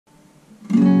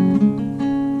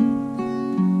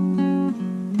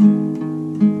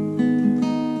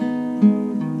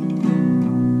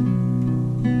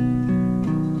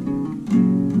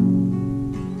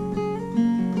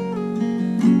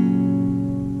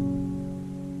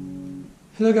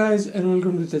Hello guys and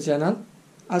welcome to the channel.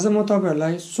 आज म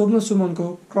तपाईहरुलाई स्वप्न सुमनको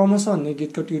क्रमशः भन्ने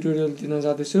गीतको ट्युटोरियल दिन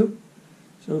जाँदैछु।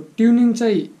 सो ट्युनिङ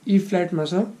चाहिँ ई फ्ल्याट मा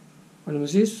छ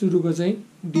भनेपछि सुरुको चाहिँ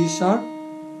डी शार्प,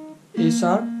 ए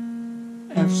sharp,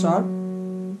 F sharp,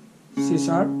 C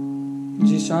sharp,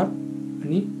 G sharp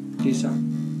अनि डी शार्प।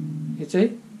 यो चाहिँ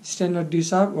स्ट्यान्डर्ड डी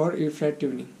शार्प और ई फ्ल्याट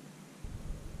ट्युनिङ।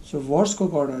 सो वर्स को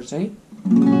कर्डहरु चाहिँ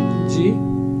जी,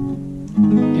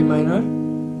 ए माइनर,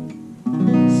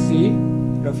 सी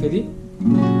र फेरि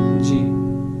जी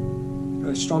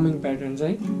र स्ट्रमिङ प्याटर्न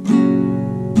चाहिँ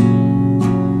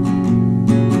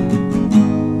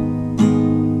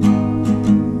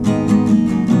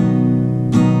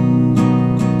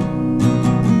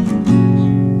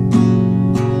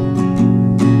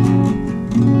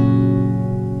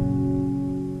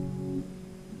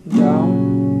down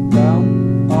down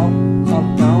up up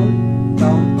down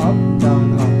down up down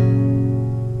up.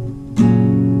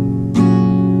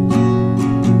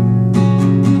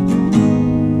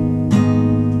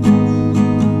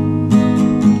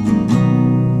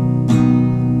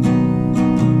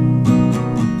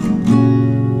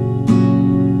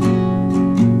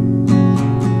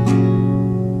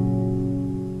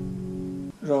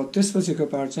 र त्यसपछिको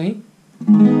पार्ट चाहिँ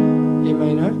ए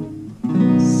माइनर,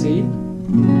 सी,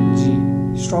 जी।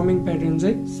 स्ट्रमिङ प्याटर्न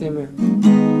चाहिँ सेम हो।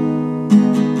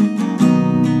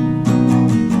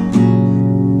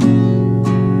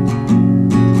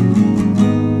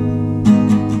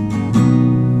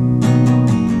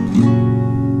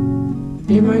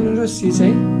 ए माइनर र सी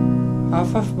चाहिँ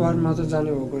हाफ हाफ बार मात्र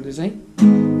जाने भएकोले चाहिँ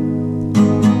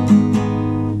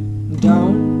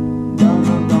down down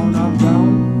up down up down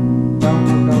down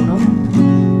up down up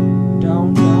down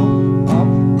down up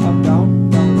up down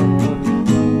down up down।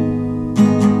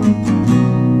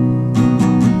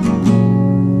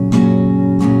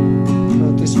 र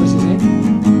त्यसपछि चाहिँ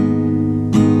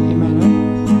ए माइनर,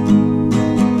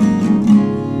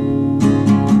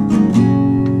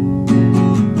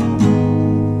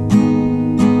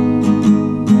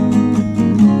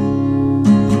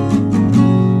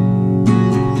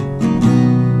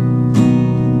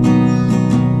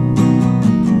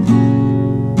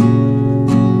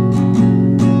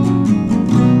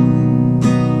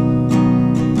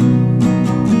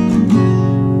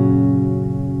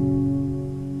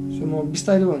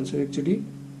 बिस्तारै भन्छु एकचोटी।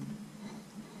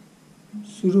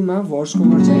 सुरुमा भर्स को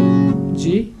वर्ड चाहिँ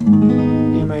जी,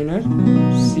 ए माइनर,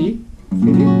 सी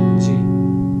फेरि जी।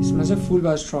 यसमा चाहिँ फुल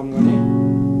बार स्ट्रम गर्ने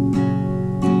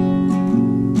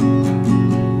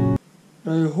र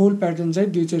यो होल प्याटर्न चाहिँ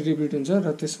दुईचोटि रिपिट हुन्छ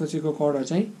र त्यसपछिको कर्डहरु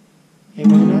चाहिँ ए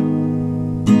माइनर,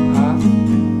 हाफ,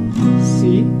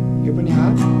 सी, यो पनि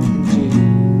हाफ, जी।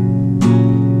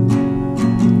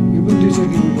 यो पनि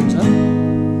दुईचोटि रिपिट हुन्छ।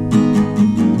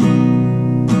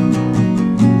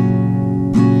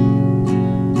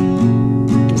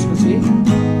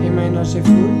 चाहिँ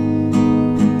फुल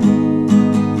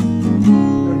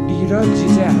र डी र जी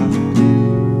चाहिँ हाफ।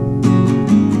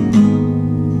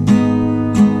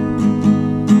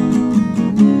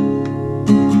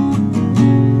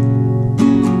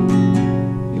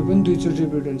 यो पनि दुईचोटि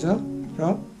रिपिट हुन्छ र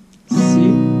सी,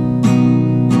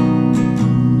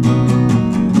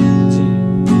 जी,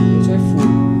 यो चाहिँ फुल।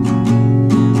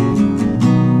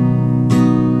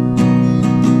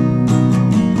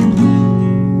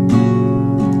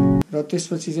 र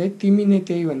त्यसपछि चाहिँ तिमी नै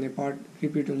त्यही भन्ने पार्ट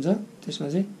रिपिट हुन्छ। त्यसमा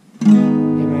चाहिँ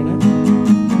ए minor,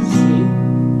 C,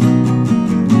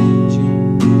 G.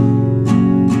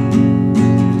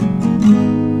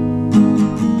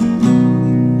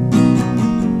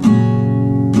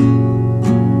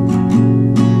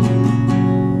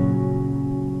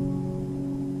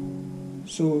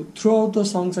 So through out the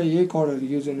song चाहिँ यही कर्डहरु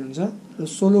युज हुनुहुन्छ र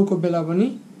सोलोको बेला पनि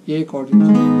यही कर्ड युज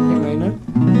हुन्छ। ए minor,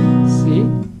 C,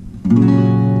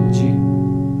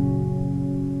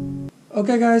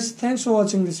 Okay guys, thanks for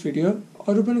watching this video.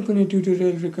 अरु पनि कुनै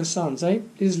ट्युटोरियल रिक्वेस्ट छ भने चाहिँ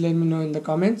please let me know in the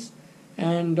comments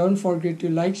and don't forget to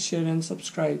like, share and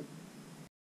subscribe.